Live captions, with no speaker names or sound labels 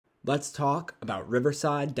Let's talk about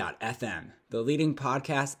Riverside.fm, the leading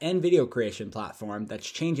podcast and video creation platform that's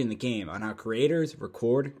changing the game on how creators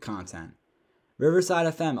record content. Riverside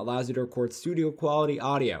FM allows you to record studio quality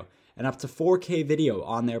audio and up to 4K video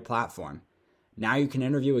on their platform. Now you can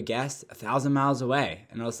interview a guest 1,000 miles away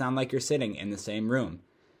and it'll sound like you're sitting in the same room.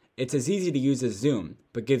 It's as easy to use as Zoom,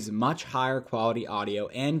 but gives much higher quality audio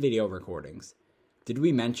and video recordings. Did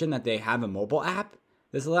we mention that they have a mobile app?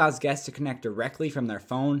 This allows guests to connect directly from their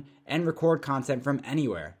phone and record content from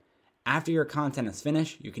anywhere. After your content is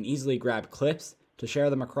finished, you can easily grab clips to share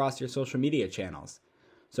them across your social media channels.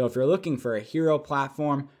 So if you're looking for a hero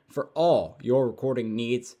platform for all your recording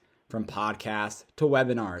needs, from podcasts to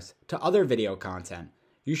webinars to other video content,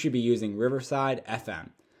 you should be using Riverside FM.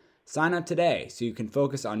 Sign up today so you can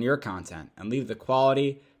focus on your content and leave the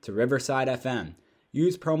quality to Riverside FM.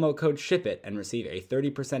 Use promo code SHIPIT and receive a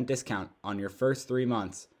 30% discount on your first 3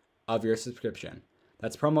 months of your subscription.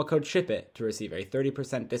 That's promo code SHIPIT to receive a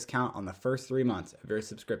 30% discount on the first 3 months of your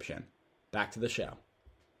subscription. Back to the show.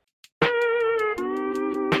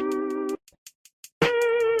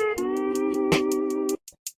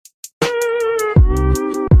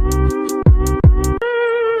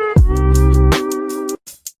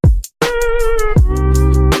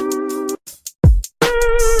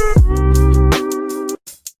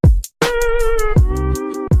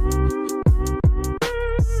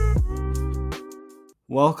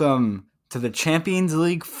 Welcome to the Champions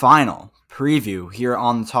League final preview here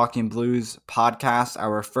on the Talking Blues podcast,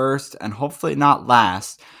 our first and hopefully not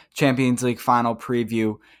last Champions League final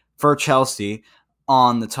preview for Chelsea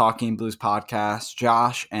on the Talking Blues podcast.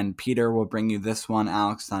 Josh and Peter will bring you this one.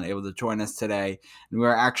 Alex is not able to join us today, and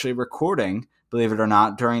we're actually recording, believe it or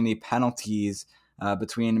not, during the penalties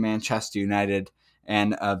between Manchester United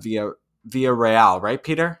and Villarreal, right,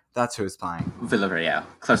 Peter? That's who is playing. Villarreal,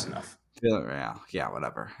 close enough. Yeah,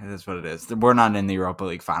 whatever. It is what it is. We're not in the Europa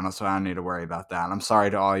League final, so I don't need to worry about that. I'm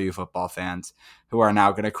sorry to all you football fans who are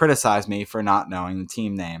now going to criticize me for not knowing the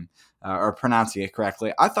team name or pronouncing it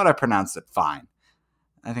correctly. I thought I pronounced it fine.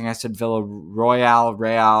 I think I said Villarreal,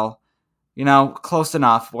 Real. Close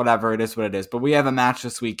enough. Whatever, it is what it is. But we have a match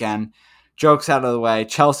this weekend. Jokes out of the way.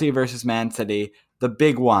 Chelsea versus Man City. The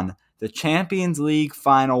big one. The Champions League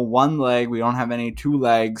final, one leg. We don't have any two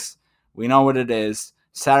legs. We know what it is.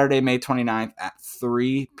 Saturday, May 29th at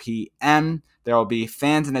 3 p.m. There will be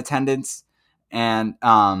fans in attendance, and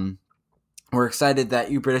we're excited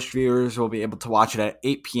that you British viewers will be able to watch it at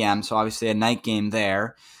 8 p.m., so obviously a night game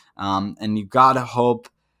there. And you got to hope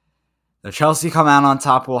that Chelsea come out on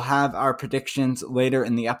top. We'll have our predictions later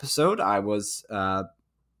in the episode. I was, as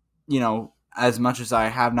much as I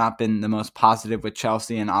have not been the most positive with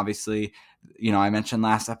Chelsea, and obviously, I mentioned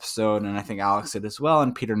last episode, and I think Alex did as well,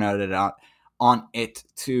 and Peter noted out on it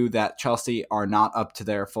too, that Chelsea are not up to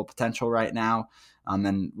their full potential right now.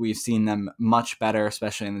 And we've seen them much better,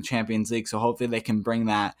 especially in the Champions League. So hopefully they can bring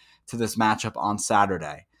that to this matchup on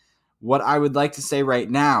Saturday. What I would like to say right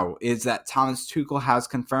now is that Thomas Tuchel has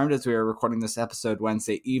confirmed, as we are recording this episode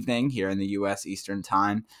Wednesday evening here in the U.S. Eastern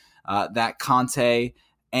Time, that Conte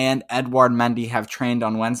and Edouard Mendy have trained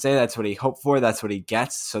on Wednesday. That's what he hoped for. That's what he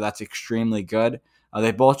gets. So that's extremely good.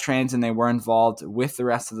 They both trained and they were involved with the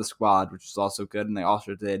rest of the squad, which is also good. And they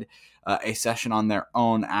also did a session on their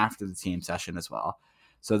own after the team session as well.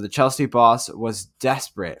 So the Chelsea boss was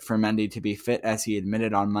desperate for Mendy to be fit, as he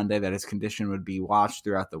admitted on Monday that his condition would be watched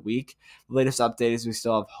throughout the week. The latest update is we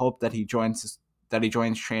still have hope that he joins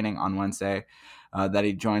training on Wednesday, that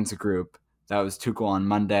he joins the group. That was Tuchel on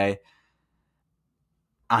Monday.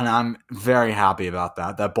 And I'm very happy about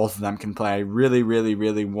that both of them can play. I really, really,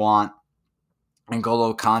 really want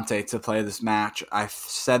N'Golo Kante to play this match. I've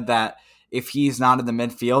said that if he's not in the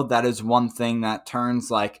midfield, that is one thing that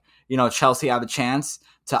turns Chelsea have a chance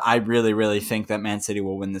to I really, really think that Man City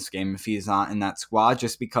will win this game if he's not in that squad,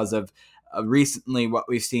 just because of recently what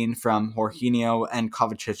we've seen from Jorginho and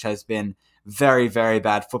Kovacic has been very, very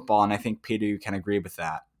bad football, and I think, Peter, you can agree with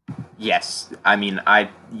that. Yes. I mean,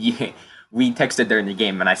 we texted during the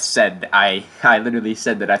game, and I literally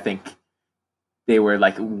said that I think they were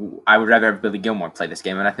like, I would rather have Billy Gilmour play this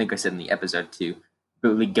game. And I think I said in the episode too,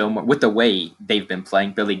 Billy Gilmour, with the way they've been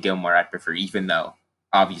playing, Billy Gilmour I'd prefer, even though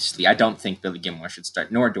obviously I don't think Billy Gilmour should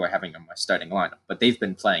start, nor do I have him on my starting lineup. But they've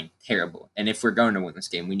been playing terrible. And if we're going to win this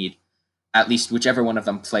game, we need at least whichever one of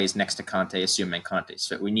them plays next to Conte, assuming Conte's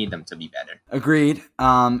fit, we need them to be better. Agreed.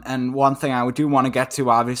 And one thing I do want to get to,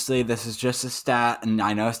 obviously, this is just a stat, and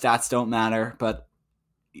I know stats don't matter, but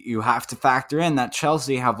you have to factor in that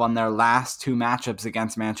Chelsea have won their last 2 matchups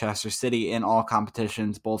against Manchester City in all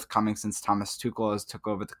competitions, both coming since Thomas Tuchel has took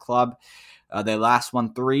over the club. They last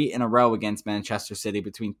won 3 in a row against Manchester City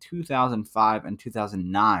between 2005 and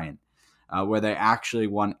 2009, where they actually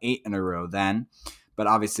won 8 in a row then. But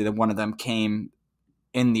obviously, one of them came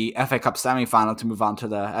in the FA Cup semi-final to move on to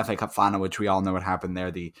the FA Cup final, which we all know what happened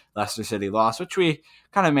there, the Leicester City loss, which we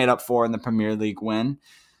kind of made up for in the Premier League win.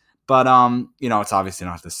 But, it's obviously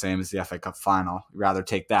not the same as the FA Cup final. You'd rather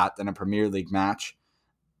take that than a Premier League match.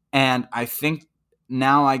 And I think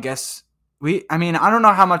now, I guess, I don't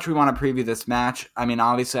know how much we want to preview this match. I mean,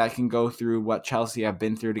 obviously, I can go through what Chelsea have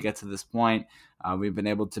been through to get to this point. We've been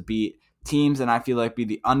able to beat teams, and I feel like be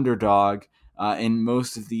the underdog in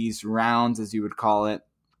most of these rounds, as you would call it,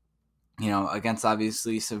 against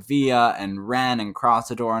obviously Sevilla and Rennes and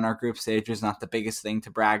Crossador in our group stages. Not the biggest thing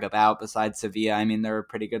to brag about besides Sevilla. I mean, they're a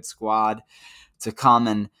pretty good squad to come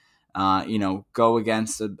and, go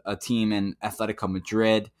against a team in Atletico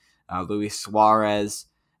Madrid, Luis Suarez,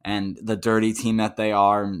 and the dirty team that they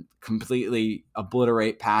are, and completely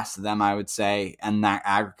obliterate past them, I would say, and that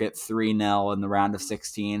aggregate 3-0 in the round of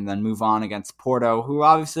 16, then move on against Porto, who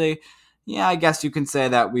obviously, I guess you can say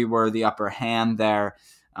that we were the upper hand there.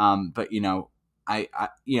 But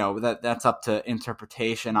that's up to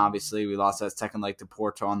interpretation. Obviously, we lost that second leg to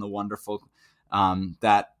Porto on the wonderful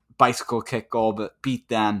that bicycle kick goal, but beat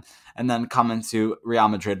them, and then come into Real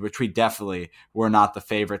Madrid, which we definitely were not the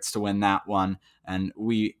favorites to win that one, and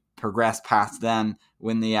we progressed past them,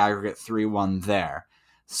 win the aggregate 3-1 there.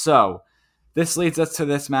 So this leads us to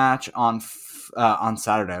this match on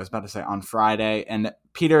Saturday. I was about to say on Friday. And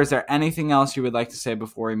Peter, is there anything else you would like to say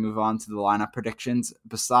before we move on to the lineup predictions?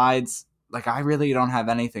 Besides, I really don't have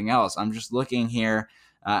anything else. I'm just looking here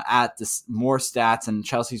at more stats and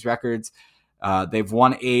Chelsea's records. They've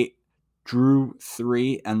won 8, drew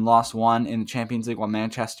 3, and lost 1 in the Champions League, while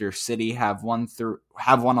Manchester City have won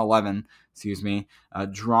 11,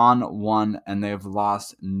 drawn 1, and they've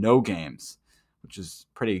lost no games, which is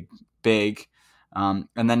pretty big. And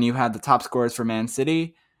then you had the top scorers for Man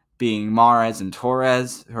City being Mahrez and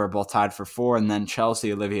Torres, who are both tied for 4, and then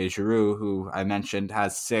Chelsea, Olivier Giroud, who I mentioned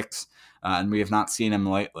has 6, and we have not seen him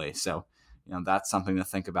lately. So, that's something to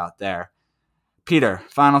think about there. Peter,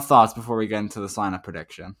 final thoughts before we get into this lineup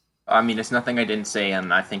prediction. I mean, it's nothing I didn't say,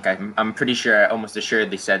 and I think I'm pretty sure I almost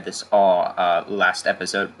assuredly said this all last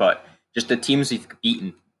episode, but just the teams we've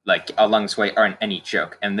beaten, along this way, aren't any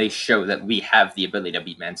joke, and they show that we have the ability to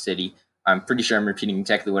beat Man City. I'm pretty sure I'm repeating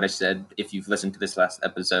exactly what I said if you've listened to this last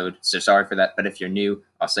episode, so sorry for that, but if you're new,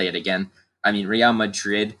 I'll say it again. I mean, Real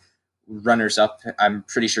Madrid, runners-up, I'm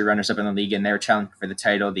pretty sure runners-up in the league, and they were challenging for the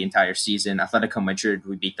title the entire season. Atletico Madrid,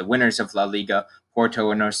 we beat the winners of La Liga,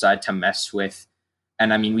 Porto on our side to mess with,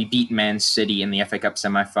 and I mean, we beat Man City in the FA Cup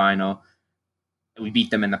semi-final. We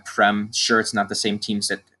beat them in the Prem. Sure, it's not the same teams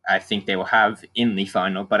that I think they will have in the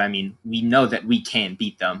final, but I mean, we know that we can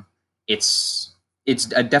beat them. It's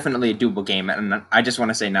definitely a doable game, and I just want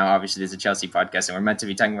to say now, obviously, there's a Chelsea podcast, and we're meant to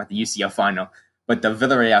be talking about the UCL final, but the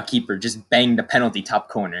Villarreal keeper just banged a penalty top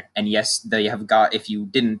corner, and yes, they have got, if you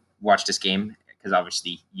didn't watch this game, because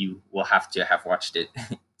obviously you will have to have watched it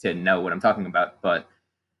to know what I'm talking about, but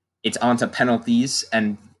it's on to penalties,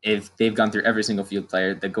 and if they've gone through every single field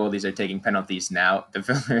player, the goalies are taking penalties now. The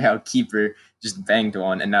Villarreal keeper just banged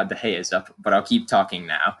one, and now De Gea is up, but I'll keep talking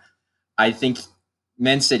now. I think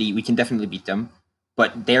Man City, we can definitely beat them.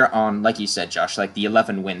 But they're on, like you said, Josh, the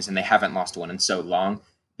 11 wins, and they haven't lost one in so long.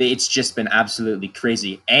 It's just been absolutely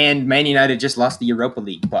crazy. And Man United just lost the Europa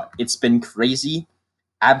League, but it's been crazy,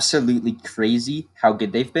 absolutely crazy how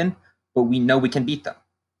good they've been. But we know we can beat them,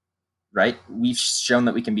 right? We've shown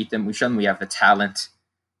that we can beat them. We've shown we have the talent.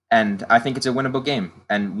 And I think it's a winnable game.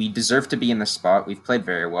 And we deserve to be in this spot. We've played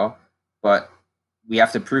very well, but we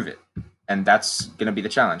have to prove it. And that's going to be the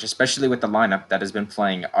challenge, especially with the lineup that has been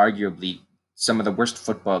playing arguably some of the worst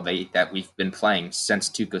football that we've been playing since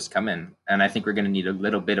Tuchel's come in. And I think we're going to need a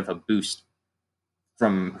little bit of a boost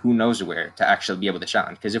from who knows where to actually be able to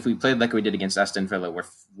challenge. Because if we played like we did against Aston Villa,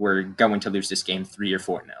 we're going to lose this game 3 or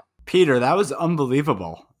 4 now. Peter, that was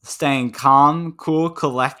unbelievable. Staying calm, cool,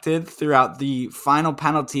 collected throughout the final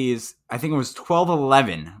penalties. I think it was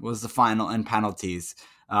 12-11 was the final in penalties,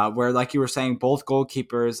 where, like you were saying, both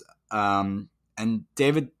goalkeepers and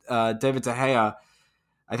David De Gea,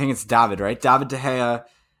 I think it's David, right? David De Gea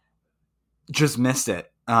just missed it.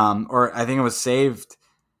 Or I think it was saved.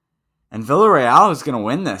 And Villarreal is going to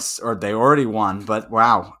win this, or they already won, but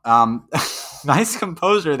wow. Nice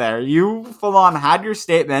composure there. You full on had your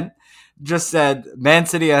statement, just said Man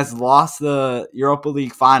City has lost the Europa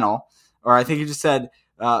League final, or I think you just said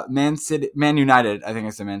Man United, I think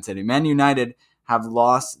I said Man City. Man United have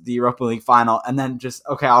lost the Europa League final, and then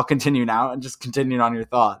I'll continue now and just continue on your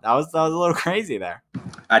thought. That was a little crazy there.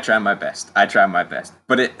 I try my best.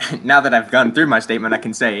 But now that I've gone through my statement, I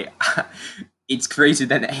can say it's crazy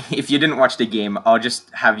that if you didn't watch the game, I'll just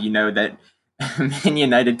have you know that Man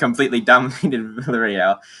United completely dominated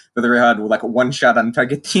Villarreal. Villarreal had like one shot on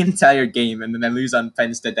target the entire game, and then they lose on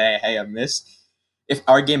pens today. Hey, a miss. If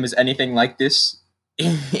our game is anything like this,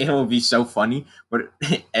 it will be so funny,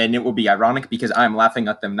 and it will be ironic because I'm laughing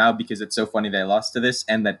at them now because it's so funny they lost to this,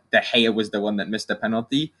 and that De Gea was the one that missed the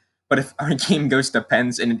penalty. But if our game goes to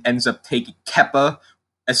pens and it ends up taking Kepa,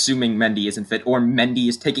 assuming Mendy isn't fit, or Mendy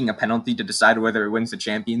is taking a penalty to decide whether it wins the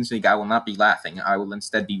Champions League, I will not be laughing. I will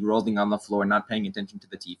instead be rolling on the floor, not paying attention to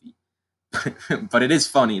the TV. But it is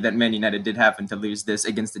funny that Man United did happen to lose this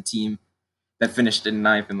against a team that finished in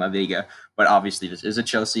 9th in La Liga. But obviously, this is a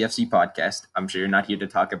Chelsea FC podcast. I'm sure you're not here to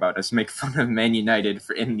talk about us make fun of Man United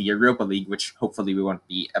in the Europa League, which hopefully we won't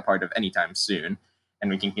be a part of anytime soon.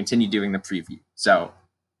 And we can continue doing the preview. So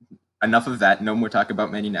enough of that. No more talk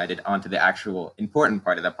about Man United. On to the actual important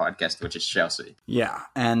part of the podcast, which is Chelsea. Yeah,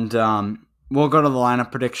 and we'll go to the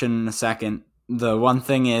lineup prediction in a second. The one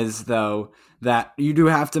thing is, though, that you do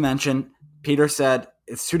have to mention, Peter said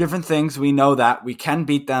it's two different things. We know that. We can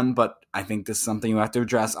beat them, but I think this is something you have to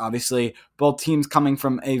address. Obviously, both teams coming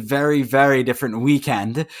from a very, very different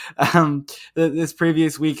weekend. This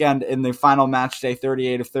previous weekend in the final match day,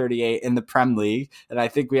 38 of 38 in the Prem League, and I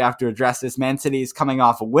think we have to address this. Man City is coming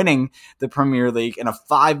off winning the Premier League in a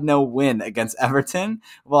 5-0 win against Everton,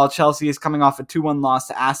 while Chelsea is coming off a 2-1 loss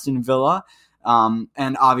to Aston Villa.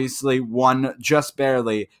 And obviously won just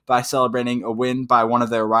barely by celebrating a win by one of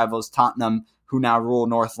their rivals, Tottenham, who now rule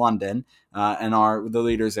North London and are the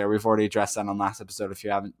leaders there. We've already addressed that on last episode. If you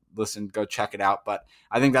haven't listened, go check it out. But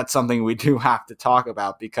I think that's something we do have to talk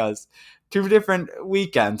about because two different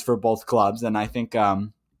weekends for both clubs. And I think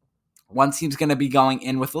one team's going to be going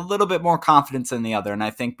in with a little bit more confidence than the other. And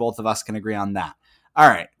I think both of us can agree on that. All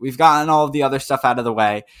right, we've gotten all of the other stuff out of the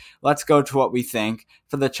way. Let's go to what we think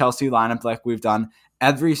for the Chelsea lineup like we've done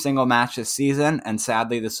every single match this season. And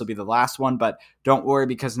sadly, this will be the last one, but don't worry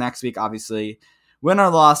because next week, obviously, win or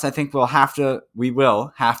loss, I think we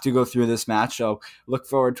will have to go through this match. So look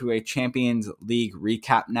forward to a Champions League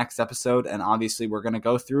recap next episode. And obviously, we're going to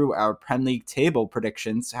go through our Prem League table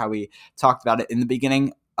predictions, how we talked about it in the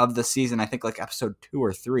beginning of the season. I think like episode 2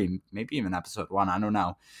 or 3, maybe even episode 1. I don't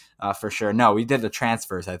know for sure. No, we did the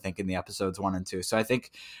transfers, I think, in the episodes 1 and 2. So I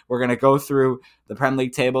think we're going to go through the Prem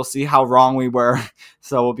League table, see how wrong we were.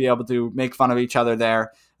 So we'll be able to make fun of each other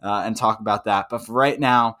there and talk about that. But for right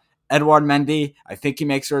now, Edouard Mendy, I think he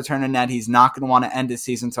makes a return to net. He's not going to want to end his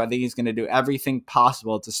season. So I think he's going to do everything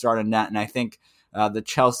possible to start a net. And I think the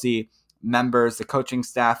Chelsea members, the coaching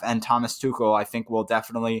staff, and Thomas Tuchel, I think will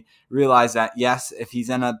definitely realize that, yes, if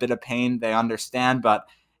he's in a bit of pain, they understand, but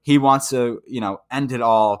he wants to, end it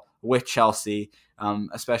all with Chelsea,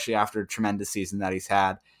 especially after a tremendous season that he's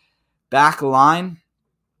had. Back line,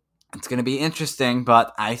 it's going to be interesting,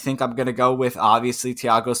 but I think I'm going to go with, obviously,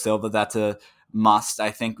 Thiago Silva. That's a must.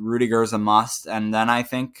 I think Rudiger is a must, and then I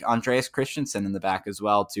think Andreas Christensen in the back as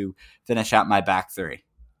well to finish out my back three.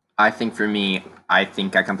 I think for me, I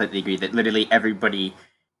completely agree that literally everybody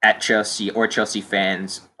at Chelsea or Chelsea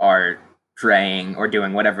fans are praying or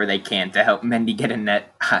doing whatever they can to help Mendy get a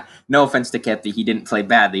net. No offense to Kepa, he didn't play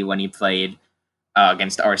badly when he played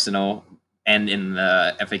against Arsenal and in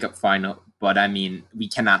the FA Cup final. But I mean, we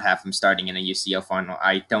cannot have him starting in a UCL final.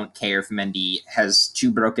 I don't care if Mendy has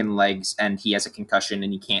 2 broken legs and he has a concussion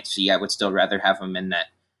and he can't see. I would still rather have him in net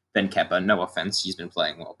than Kepa. No offense, he's been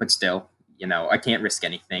playing well, but still. I can't risk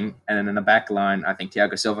anything. And then in the back line, I think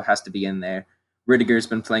Thiago Silva has to be in there. Rudiger's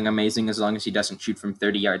been playing amazing as long as he doesn't shoot from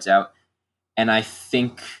 30 yards out. And I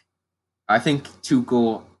think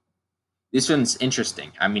Tuchel, this one's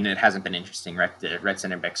interesting. I mean, it hasn't been interesting, right? The right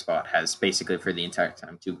center back spot has basically for the entire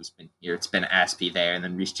time Tuchel's been here. It's been Aspie there, and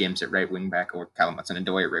then Reece James at right wing back, or Callum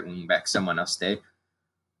Hudson-Odoi at right wing back, someone else there.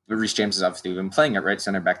 But Reece James has obviously been playing at right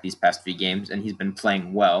center back these past few games, and he's been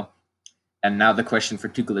playing well. And now the question for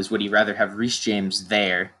Tuchel is, would he rather have Reece James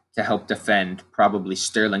there to help defend probably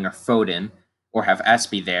Sterling or Foden, or have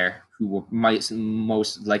Aspie there, who might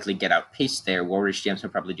most likely get outpaced there, while Reece James will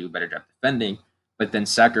probably do a better job defending, but then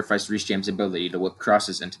sacrifice Reece James' ability to whip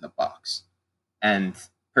crosses into the box? And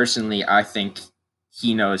personally, I think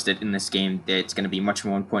he knows that in this game that it's going to be much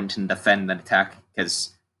more important to defend than attack,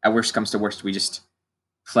 because at worst comes to worst, we just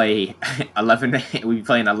play 11. We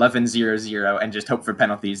play an 11-0-0 and just hope for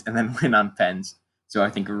penalties and then win on pens. So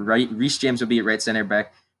I think Reece James will be at right center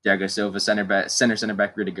back. Thiago Silva, center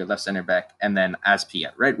back, Rudiger, left center back, and then Aspi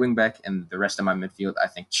at right wing back, and the rest of my midfield, I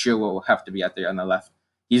think Chilwell will have to be out there on the left.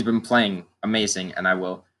 He's been playing amazing, and I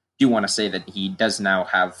do want to say that he does now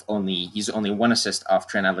have he's only one assist off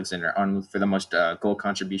Trent Alexander-Arnold for the most goal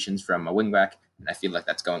contributions from a wing back, and I feel like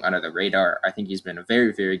that's going under the radar. I think he's been a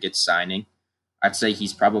very, very good signing. I'd say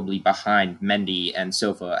he's probably behind Mendy and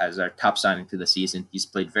Silva as our top signing to the season. He's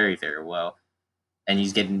played very, very well, and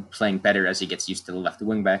he's playing better as he gets used to the left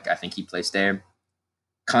wing back. I think he plays there.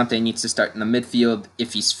 Conte needs to start in the midfield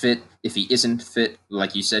if he's fit. If he isn't fit,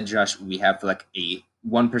 like you said, Josh, we have like a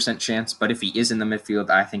 1% chance. But if he is in the midfield,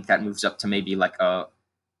 I think that moves up to maybe like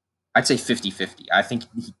I'd say 50-50. I think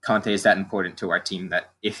Conte is that important to our team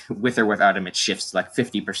that if with or without him, it shifts like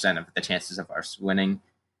 50% of the chances of us winning.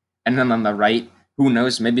 And then on the right, who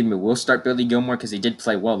knows? Maybe we'll start Billy Gilmore because he did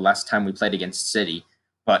play well last time we played against City.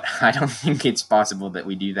 But I don't think it's possible that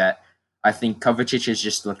we do that. I think Kovacic has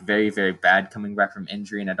just looked very, very bad coming back from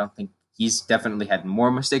injury, and I don't think he's definitely had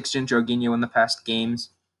more mistakes than Jorginho in the past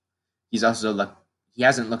games. He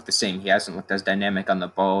hasn't looked the same. He hasn't looked as dynamic on the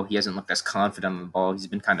ball. He hasn't looked as confident on the ball. He's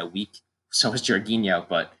been kind of weak. So has Jorginho,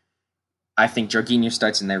 but I think Jorginho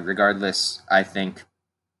starts in there regardless. I think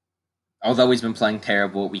although he's been playing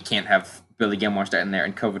terrible, we can't have Billy Gilmore starting there,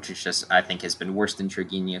 and Kovacic just, I think, has been worse than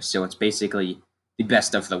Jorginho. So it's basically the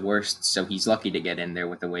best of the worst. So he's lucky to get in there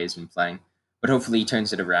with the way he's been playing. But hopefully he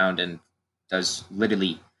turns it around and does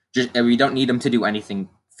literally we don't need him to do anything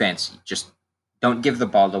fancy. Just don't give the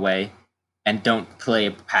ball away and don't play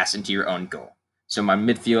a pass into your own goal. So my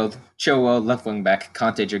midfield, Chilwell, left wing back,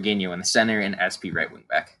 Conte, Jorginho in the center, and Aspi right wing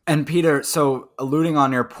back. And Peter, so alluding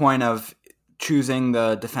on your point of choosing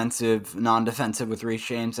the defensive, non-defensive with Reece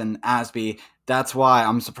James and Aspi, that's why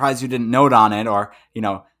I'm surprised you didn't note on it or,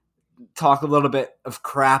 talk a little bit of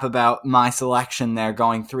crap about my selection there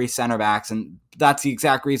going 3 center backs. And that's the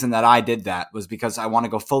exact reason that I did that, was because I want to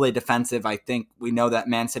go fully defensive. I think we know that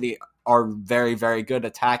Man City are very, very good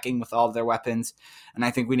attacking with all of their weapons. And I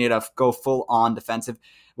think we need to go full on defensive,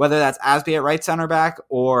 whether that's Aspi at right center back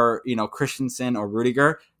or, Christensen or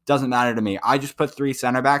Rudiger, doesn't matter to me. I just put 3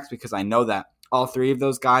 center backs because I know that all 3 of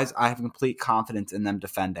those guys, I have complete confidence in them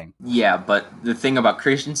defending. Yeah, but the thing about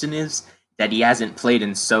Christensen is that he hasn't played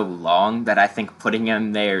in so long that I think putting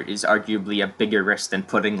him there is arguably a bigger risk than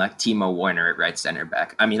putting like Timo Werner at right center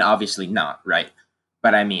back. I mean, obviously not, right?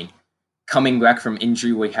 But I mean, coming back from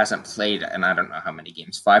injury where he hasn't played, and I don't know how many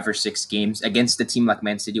games, 5 or 6 games, against a team like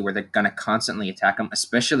Man City where they're going to constantly attack him,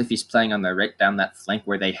 especially if he's playing on the right down that flank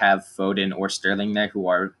where they have Foden or Sterling there, who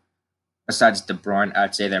are, besides De Bruyne,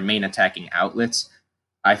 I'd say their main attacking outlets.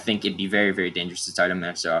 I think it'd be very, very dangerous to start him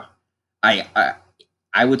there. So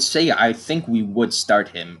I would say I think we would start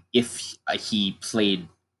him if he played.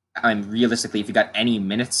 Realistically, if he got any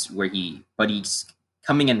minutes but he's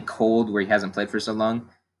coming in cold where he hasn't played for so long.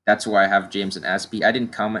 That's why I have James and Aspi. I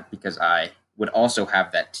didn't comment because I would also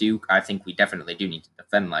have that too. I think we definitely do need to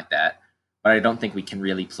defend like that, but I don't think we can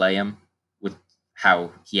really play him with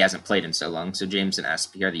how he hasn't played in so long. So James and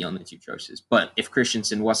Aspi are the only 2 choices. But if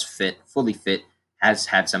Christensen was fully fit, has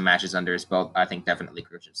had some matches under his belt, I think definitely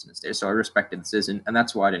Christensen is there. So I respected the decision, and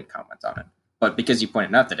that's why I didn't comment on it. But because you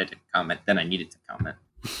pointed out that I didn't comment, then I needed to comment.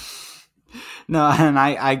 No, and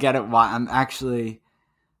I get it. Why I'm actually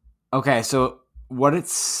okay. So what it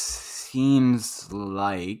seems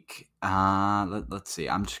like, let's see.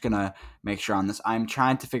 I'm just gonna make sure on this. I'm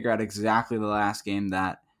trying to figure out exactly the last game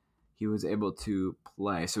that he was able to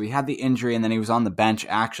play. So he had the injury and then he was on the bench.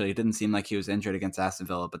 Actually, it didn't seem like he was injured against Aston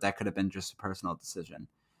Villa, but that could have been just a personal decision.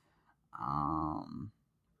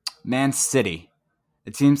 Man City.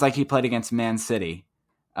 It seems like he played against Man City.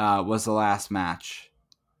 Was the last match,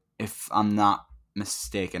 if I'm not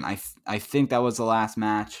mistaken. I think that was the last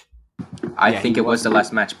match. I think it was the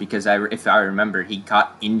last match because if I remember, he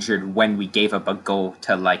got injured when we gave up a goal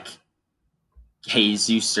to like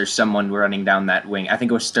Jesus or someone running down that wing. I think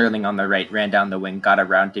it was Sterling on the right, ran down the wing, got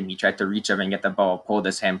around him. He tried to reach over and get the ball, pulled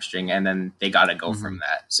his hamstring, and then they got a goal from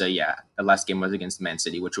that. So yeah, the last game was against Man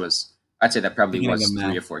City, which was, I'd say that probably was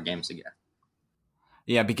 3 or 4 games ago.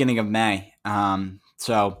 Yeah, beginning of May.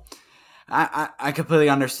 So I completely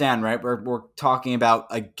understand, right? We're talking about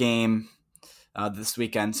a game this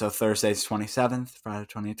weekend. So Thursday's 27th, Friday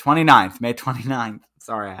 29th, May 29th.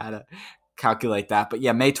 Sorry, I had to calculate that. But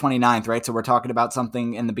yeah, May 29th, right? So we're talking about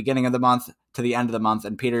something in the beginning of the month to the end of the month.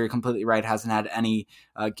 And Peter, you're completely right, hasn't had any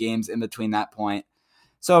games in between that point.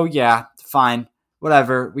 So yeah, fine.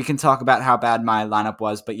 Whatever. We can talk about how bad my lineup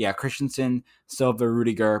was. But yeah, Christensen, Silva,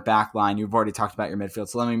 Rudiger, back line. You've already talked about your midfield.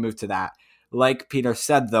 So let me move to that. Like Peter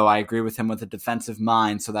said, though, I agree with him with a defensive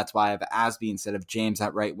mind. So that's why I have Aspi instead of James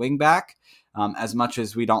at right wing back. As much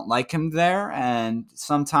as we don't like him there, and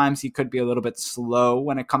sometimes he could be a little bit slow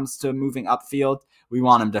when it comes to moving upfield, we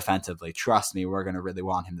want him defensively. Trust me, we're going to really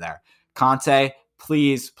want him there. Conte,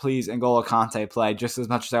 please, N'Golo Conte play just as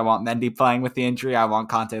much as I want Mendy playing with the injury. I want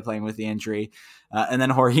Conte playing with the injury. And then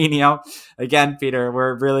Jorginho. Again, Peter,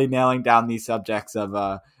 we're really nailing down these subjects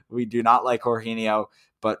of we do not like Jorginho.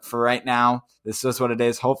 But for right now, this is what it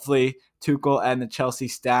is. Hopefully, Tuchel and the Chelsea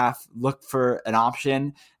staff look for an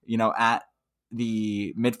option, at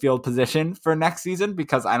the midfield position for next season,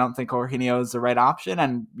 because I don't think Jorginho is the right option.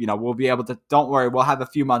 And, we'll be able to, don't worry, we'll have a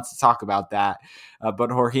few months to talk about that.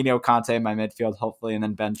 But Jorginho, Conte in my midfield, hopefully, and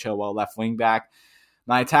then Ben Chilwell left wing back.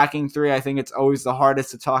 My attacking three, I think it's always the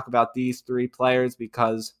hardest to talk about these three players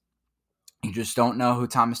because you just don't know who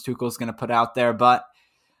Thomas Tuchel is going to put out there. But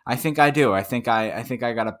I think I do. I think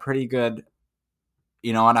I got a pretty good,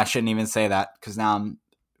 and I shouldn't even say that because now I'm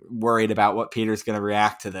worried about what Peter's going to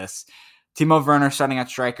react to this. Timo Werner starting at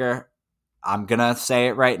striker. I'm going to say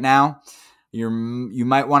it right now. You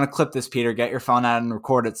might want to clip this, Peter. Get your phone out and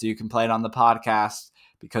record it so you can play it on the podcast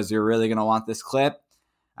because you're really going to want this clip.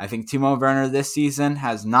 I think Timo Werner this season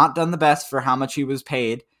has not done the best for how much he was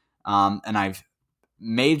paid. And I've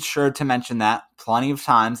made sure to mention that plenty of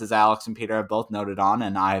times, as Alex and Peter have both noted on,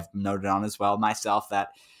 and I've noted on as well myself,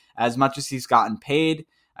 that as much as he's gotten paid,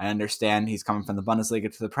 I understand he's coming from the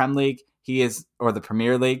Bundesliga to the Prem League. Or the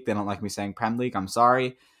Premier League. They don't like me saying Prem League. I'm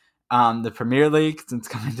sorry. The Premier League, since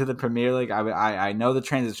coming to the Premier League, I know the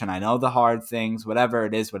transition. I know the hard things, whatever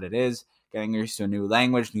it is, what it is. Getting used to a new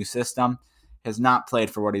language, new system. Has not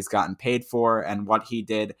played for what he's gotten paid for, and what he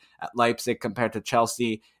did at Leipzig compared to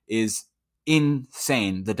Chelsea is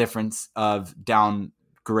insane. The difference of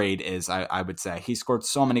downgrade is, I would say. He scored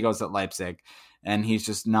so many goals at Leipzig, and he's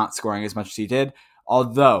just not scoring as much as he did.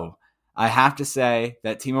 Although, I have to say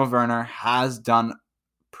that Timo Werner has done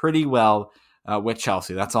pretty well with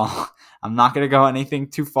Chelsea. That's all. I'm not going to go anything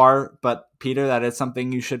too far, but Peter, that is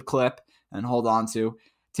something you should clip and hold on to.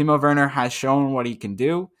 Timo Werner has shown what he can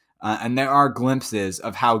do, and there are glimpses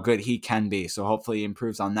of how good he can be. So hopefully he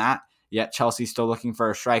improves on that. Yet Chelsea's still looking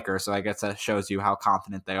for a striker, so I guess that shows you how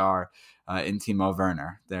confident they are in Timo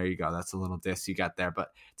Werner. There you go. That's a little diss you got there. But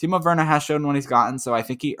Timo Werner has shown what he's gotten, so I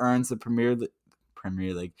think he earns the Premier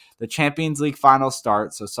League, the Champions League final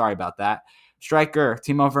start. So sorry about that. Striker,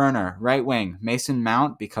 Timo Werner. Right wing, Mason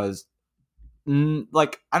Mount, because I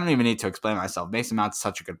don't even need to explain myself. Mason Mount's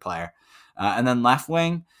such a good player. And then left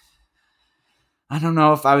wing, I don't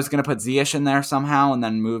know if I was going to put Ziyech in there somehow and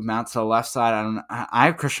then move Mount to the left side. I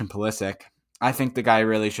have Christian Pulisic. I think the guy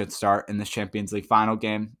really should start in this Champions League final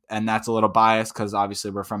game. And that's a little biased because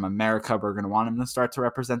obviously we're from America. We're going to want him to start to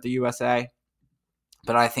represent the USA.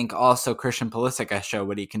 But I think also Christian Pulisic has shown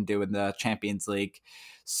what he can do in the Champions League.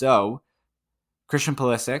 So, Christian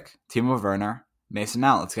Pulisic, Timo Werner, Mason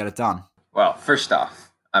Mount. Let's get it done. Well, first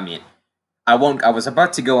off, I was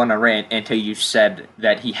about to go on a rant until you said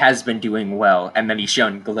that he has been doing well and then he's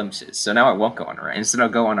shown glimpses. So now I won't go on a rant. Instead, I'll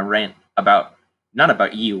go on a rant not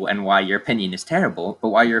about you and why your opinion is terrible, but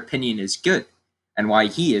why your opinion is good and why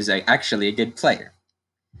he is actually a good player.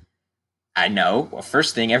 I know. Well,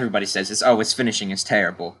 first thing everybody says is, his finishing is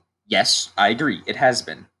terrible. Yes, I agree. It has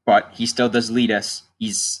been. But he still does lead us.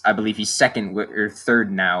 I believe he's second or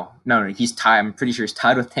third now. No, he's tied. I'm pretty sure he's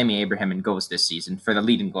tied with Tammy Abraham in goals this season for the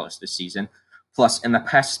leading goals this season. Plus, in the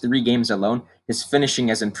past 3 games alone, his finishing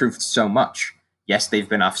has improved so much. Yes, they've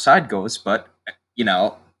been offside goals, but,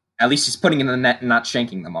 at least he's putting in the net and not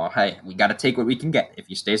shanking them all. Hey, we got to take what we can get. If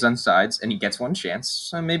he stays on sides and he gets one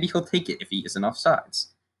chance, maybe he'll take it if he isn't offsides.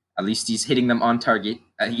 At least he's hitting them on target,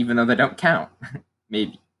 even though they don't count.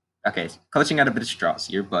 Maybe. Okay, clutching out a bit of straws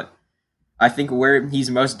here, but I think where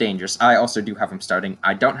he's most dangerous, I also do have him starting.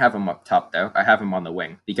 I don't have him up top, though. I have him on the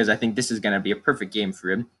wing, because I think this is going to be a perfect game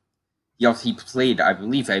for him. He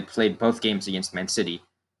played both games against Man City,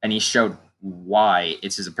 and he showed why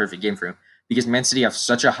this is a perfect game for him. Because Man City have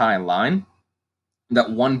such a high line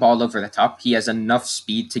that one ball over the top, he has enough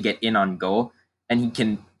speed to get in on goal, and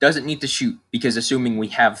he doesn't need to shoot, because assuming we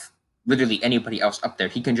have literally anybody else up there,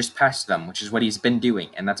 he can just pass them, which is what he's been doing,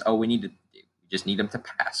 and that's all we need to do. We just need him to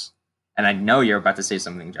pass. And I know you're about to say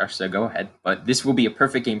something, Josh, so go ahead. But this will be a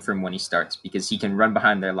perfect game for him when he starts, because he can run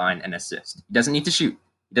behind their line and assist. He doesn't need to shoot.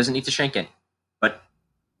 He doesn't need to shank in. But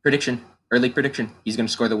early prediction, he's going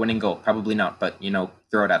to score the winning goal. Probably not, but,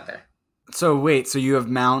 throw it out there. So wait, so you have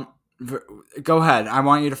Mount. Go ahead. I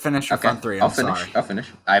want you to finish your front three. I'll finish.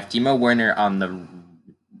 I have Timo Werner on the...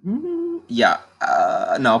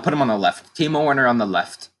 I'll put him on the left. Timo Werner on the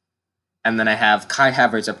left. And then I have Kai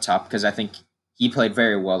Havertz up top, because I think he played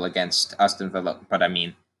very well against Aston Villa. But,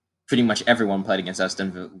 pretty much everyone played against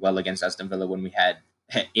Aston Villa when we had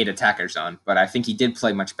 8 attackers on. But I think he did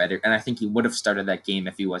play much better, and I think he would have started that game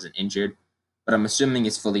if he wasn't injured. But I'm assuming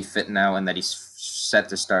he's fully fit now and that he's set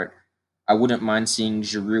to start. I wouldn't mind seeing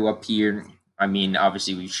Giroud up here. I mean,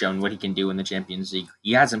 obviously, we've shown what he can do in the Champions League.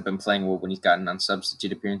 He hasn't been playing well when he's gotten on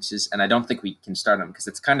substitute appearances, and I don't think we can start him because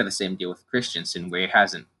it's kind of the same deal with Christensen, where he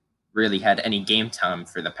hasn't really had any game time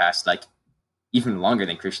for the past, even longer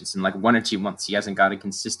than Christensen, 1 or 2 months. He hasn't got a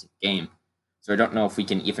consistent game. So I don't know if we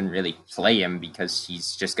can even really play him because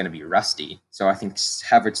he's just going to be rusty. So I think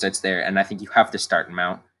Havertz starts there, and I think you have to start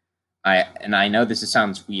Mount. I know this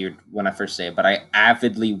sounds weird when I first say it, but I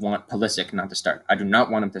avidly want Pulisic not to start. I do not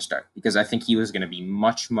want him to start because I think he was going to be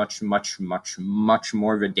much, much, much, much, much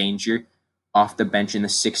more of a danger off the bench in the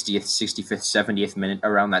 60th, 65th, 70th minute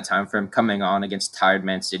around that time frame, coming on against tired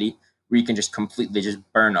Man City, where you can just completely just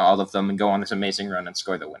burn all of them and go on this amazing run and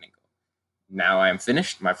score the winning goal. Now I am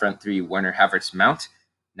finished. My front three, Werner, Havertz, Mount.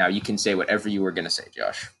 Now you can say whatever you were going to say,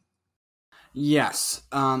 Josh. Yes.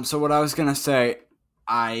 So what I was going to say,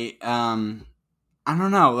 I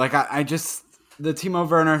don't know. I just, the Timo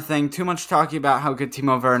Werner thing, too much talking about how good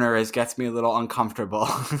Timo Werner is gets me a little uncomfortable.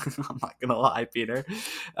 I'm not going to lie, Peter.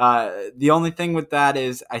 The only thing with that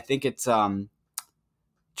is I think it's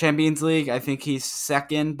Champions League. I think he's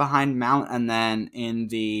second behind Mount. And then in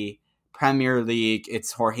the Premier League,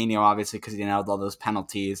 it's Jorginho, obviously, because he nailed all those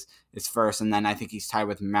penalties, is first. And then I think he's tied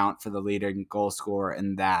with Mount for the leading goal scorer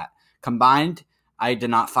in that. Combined, I did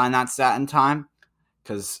not find that stat in time,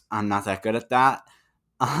 because I'm not that good at that.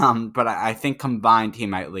 But I think combined he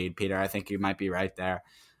might lead, Peter. I think you might be right there.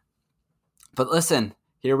 But listen,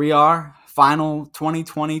 here we are. Final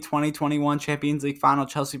 2020-2021 Champions League final,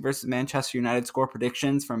 Chelsea versus Manchester United score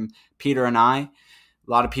predictions from Peter and I. A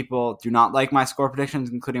lot of people do not like my score predictions,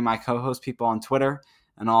 including my co-host people on Twitter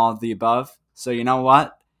and all of the above. So you know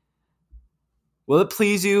what? Will it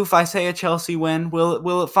please you if I say a Chelsea win?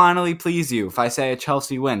 Will it finally please you if I say a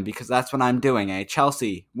Chelsea win? Because that's what I'm doing. A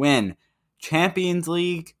Chelsea win. Champions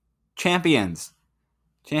League champions.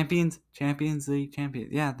 Champions League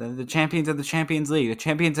champions. Yeah, the champions of the Champions League. The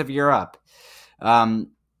champions of Europe. I'll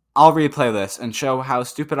replay this and show how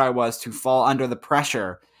stupid I was to fall under the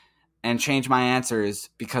pressure and change my answers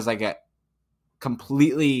because I get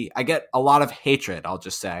a lot of hatred, I'll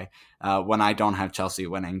just say, when I don't have Chelsea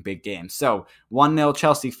winning big games. So 1-0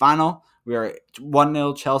 Chelsea final. We are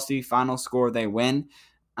 1-0 Chelsea final score. They win.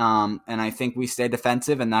 And I think we stay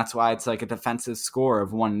defensive, and that's why it's like a defensive score of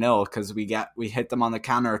 1-0 because we hit them on the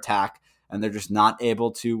counterattack and they're just not able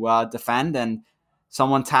to defend. And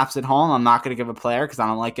someone taps it home. I'm not going to give a player because I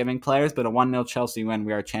don't like giving players, but a 1-0 Chelsea win.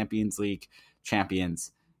 We are Champions League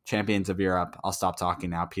champions. Champions of Europe. I'll stop talking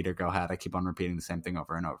now. Peter, go ahead. I keep on repeating the same thing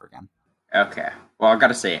over and over again. Okay. Well, I got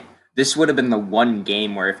to say, this would have been the one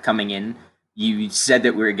game where if coming in, you said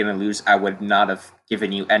that we were going to lose, I would not have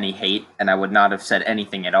given you any hate, and I would not have said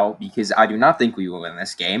anything at all, because I do not think we will win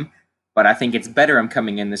this game. But I think it's better I'm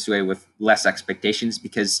coming in this way with less expectations,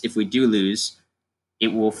 because if we do lose, it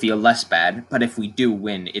will feel less bad. But if we do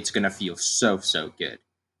win, it's going to feel so, so good.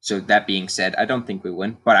 So that being said, I don't think we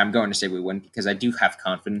win, but I'm going to say we win because I do have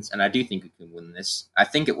confidence, and I do think we can win this. I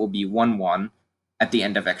think it will be 1-1 at the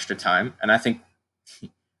end of extra time, and I think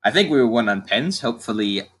we will win on pens.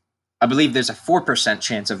 Hopefully, I believe there's a 4%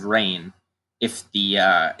 chance of rain if the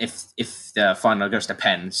final goes to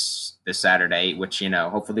pens this Saturday, which,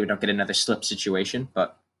 hopefully we don't get another slip situation,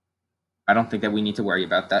 but I don't think that we need to worry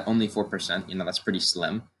about that. Only 4%, that's pretty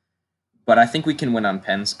slim. But I think we can win on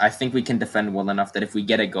pens. I think we can defend well enough that if we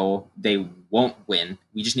get a goal, they won't win.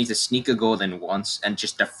 We just need to sneak a goal in once and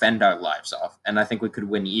just defend our lives off. And I think we could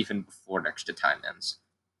win even before extra time ends.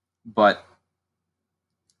 But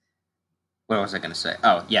what was I going to say?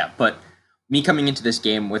 Oh, yeah. But me coming into this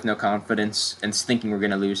game with no confidence and thinking we're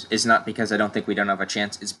going to lose is not because I don't think we don't have a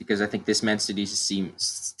chance. It's because I think this Man City's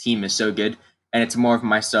team is so good. And it's more of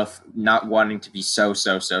myself not wanting to be so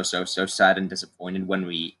sad and disappointed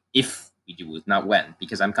if we do lose, not when,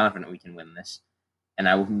 because I'm confident we can win this.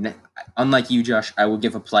 And unlike you, Josh, I will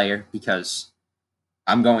give a player because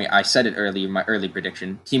I said it earlier, my early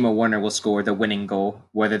prediction, Timo Werner will score the winning goal,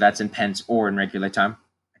 whether that's in pens or in regular time.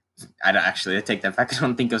 I take that back. I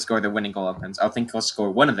don't think he'll score the winning goal in pens. I think he'll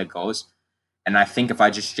score one of the goals. And I think if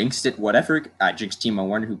I just jinxed it, I jinxed Timo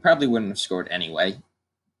Werner, who probably wouldn't have scored anyway.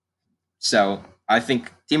 So I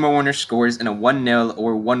think Timo Werner scores in a 1-0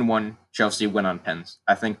 or 1-1 Chelsea win on pens.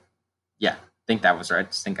 I think that was right. I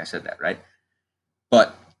think I said that right.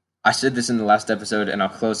 But I said this in the last episode, and I'll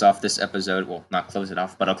close off this episode. Well, not close it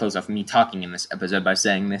off, but I'll close off me talking in this episode by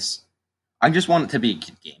saying this. I just want it to be a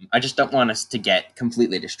good game. I just don't want us to get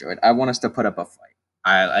completely destroyed. I want us to put up a fight.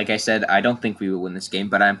 Like I said, I don't think we will win this game,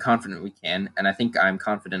 but I'm confident we can, and I think I'm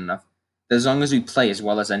confident enough that as long as we play as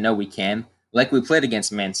well as I know we can, like we played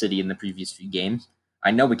against Man City in the previous few games, I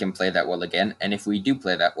know we can play that well again, and if we do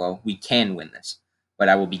play that well, we can win this. But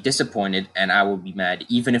I will be disappointed, and I will be mad,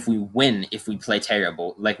 even if we win, if we play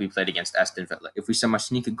terrible, like we played against Aston Villa. If we somehow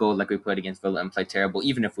sneak a goal like we played against Villa and play terrible,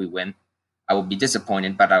 even if we win, I will be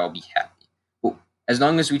disappointed, but I will be happy. As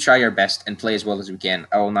long as we try our best and play as well as we can,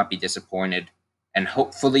 I will not be disappointed. And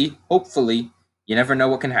hopefully, you never know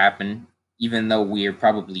what can happen, even though we are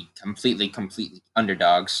probably completely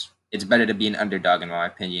underdogs. It's better to be an underdog, in my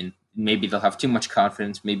opinion. Maybe they'll have too much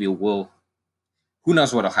confidence. Maybe we'll... Who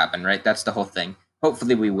knows what'll happen, right? That's the whole thing.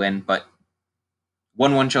 Hopefully we win, but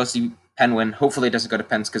 1-1 Chelsea, pen win. Hopefully it doesn't go to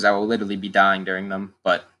pens because I will literally be dying during them.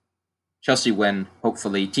 But Chelsea win,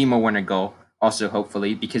 hopefully. Timo Werner goal, also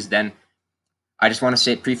hopefully, because then... I just want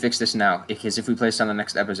to prefix this now, because if we play this on the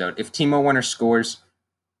next episode, if Timo Werner scores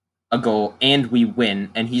a goal and we win,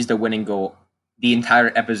 and he's the winning goal, the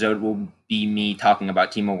entire episode will be me talking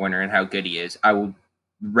about Timo Werner and how good he is. I will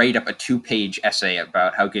write up a 2-page essay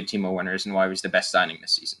about how good Timo Werner is and why he was the best signing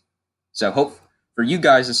this season. So for you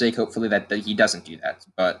guys' sake, hopefully that he doesn't do that.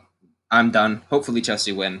 But I'm done. Hopefully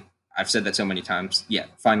Chelsea win. I've said that so many times. Yeah,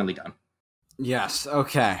 finally done. Yes,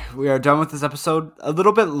 okay. We are done with this episode. A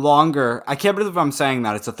little bit longer. I can't believe I'm saying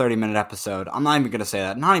that. It's a 30-minute episode. I'm not even going to say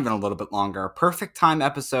that. Not even a little bit longer. Perfect time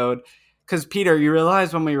episode. Because, Peter, you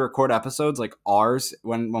realize when we record episodes like ours,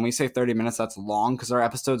 when we say 30 minutes, that's long because our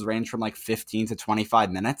episodes range from like 15 to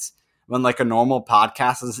 25 minutes. When like a normal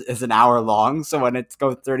podcast is an hour long. So when it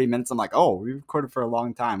goes 30 minutes, I'm like, oh, we recorded for a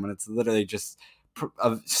long time. When it's literally just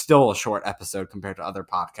still a short episode compared to other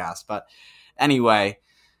podcasts. But anyway...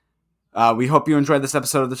 we hope you enjoyed this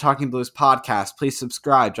episode of the Talking Blues podcast. Please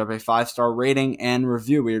subscribe, drop a 5-star rating and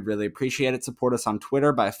review. We would really appreciate it. Support us on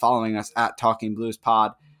Twitter by following us at Talking Blues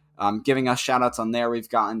Pod, giving us shout outs on there. We've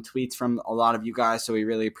gotten tweets from a lot of you guys, so we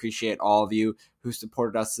really appreciate all of you who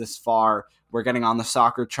supported us this far. We're getting on the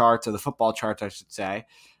soccer charts, or the football charts, I should say,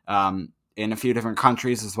 in a few different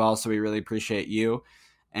countries as well, so we really appreciate you.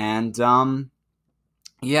 And,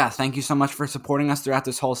 yeah, thank you so much for supporting us throughout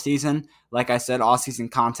this whole season. Like I said, all season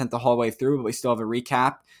content the whole way through, but we still have a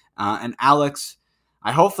recap. And Alex,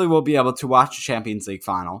 I hopefully will be able to watch the Champions League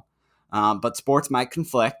final, but sports might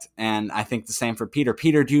conflict, and I think the same for Peter.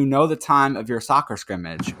 Peter, do you know the time of your soccer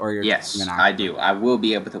scrimmage? Yes, I do. I will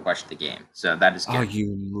be able to watch the game, so that is good. Oh,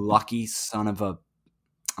 you lucky son of a...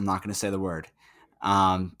 I'm not going to say the word.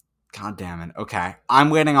 God damn it. Okay,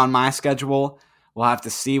 I'm waiting on my schedule. We'll have to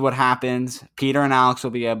see what happens. Peter and Alex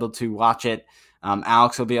will be able to watch it.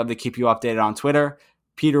 Alex will be able to keep you updated on Twitter.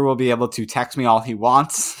 Peter will be able to text me all he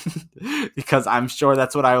wants because I'm sure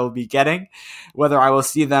that's what I will be getting. Whether I will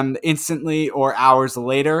see them instantly or hours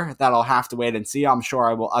later, that'll have to wait and see. I'm sure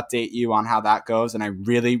I will update you on how that goes, and I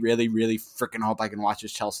really, really, really freaking hope I can watch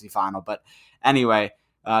this Chelsea final. But anyway,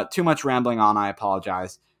 too much rambling on. I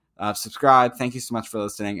apologize. Subscribe. Thank you so much for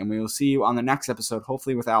listening, and we will see you on the next episode,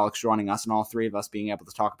 hopefully with Alex joining us and all three of us being able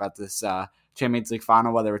to talk about this Champions League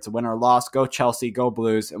final, whether it's a win or a loss. Go Chelsea, go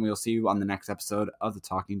Blues, and we will see you on the next episode of the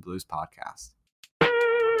Talking Blues podcast.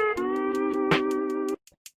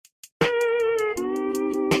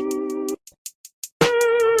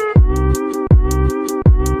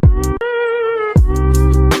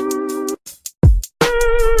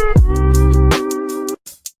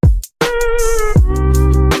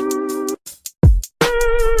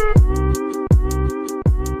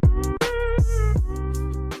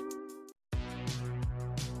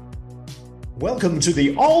 Welcome to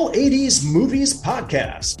the All 80s Movies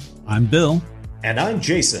Podcast. I'm Bill. And I'm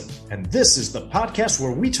Jason. And this is the podcast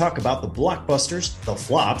where we talk about the blockbusters, the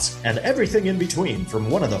flops, and everything in between from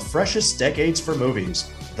one of the freshest decades for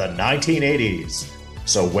movies, the 1980s.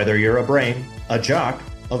 So whether you're a brain, a jock,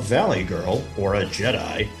 a valley girl, or a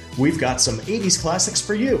Jedi, we've got some 80s classics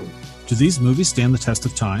for you. Do these movies stand the test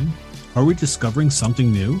of time? Are we discovering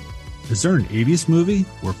something new? Is there an 80s movie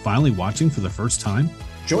we're finally watching for the first time?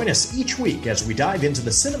 Join us each week as we dive into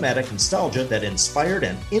the cinematic nostalgia that inspired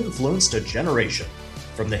and influenced a generation.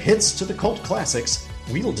 From the hits to the cult classics,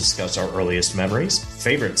 we'll discuss our earliest memories,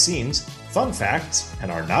 favorite scenes, fun facts,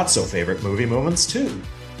 and our not-so-favorite movie moments, too.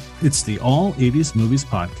 It's the All 80s Movies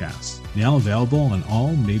Podcast, now available on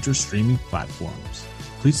all major streaming platforms.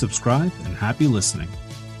 Please subscribe and happy listening.